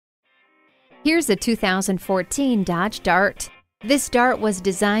Here's a 2014 Dodge Dart. This Dart was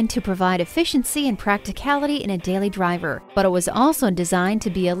designed to provide efficiency and practicality in a daily driver, but it was also designed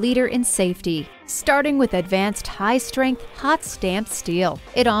to be a leader in safety. Starting with advanced high-strength, hot-stamped steel,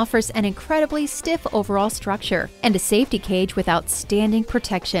 it offers an incredibly stiff overall structure and a safety cage with outstanding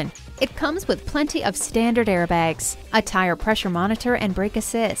protection. It comes with plenty of standard airbags, a tire pressure monitor, and brake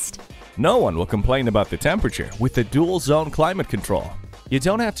assist. No one will complain about the temperature with the dual-zone climate control. You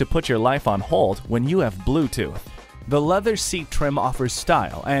don't have to put your life on hold when you have Bluetooth. The leather seat trim offers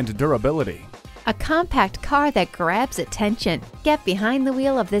style and durability. A compact car that grabs attention. Get behind the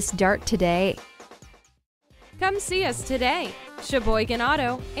wheel of this Dart today. Come see us today. Sheboygan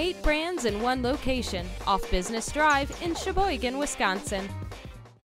Auto, 8 brands in 1 location, off Business Drive in Sheboygan, Wisconsin.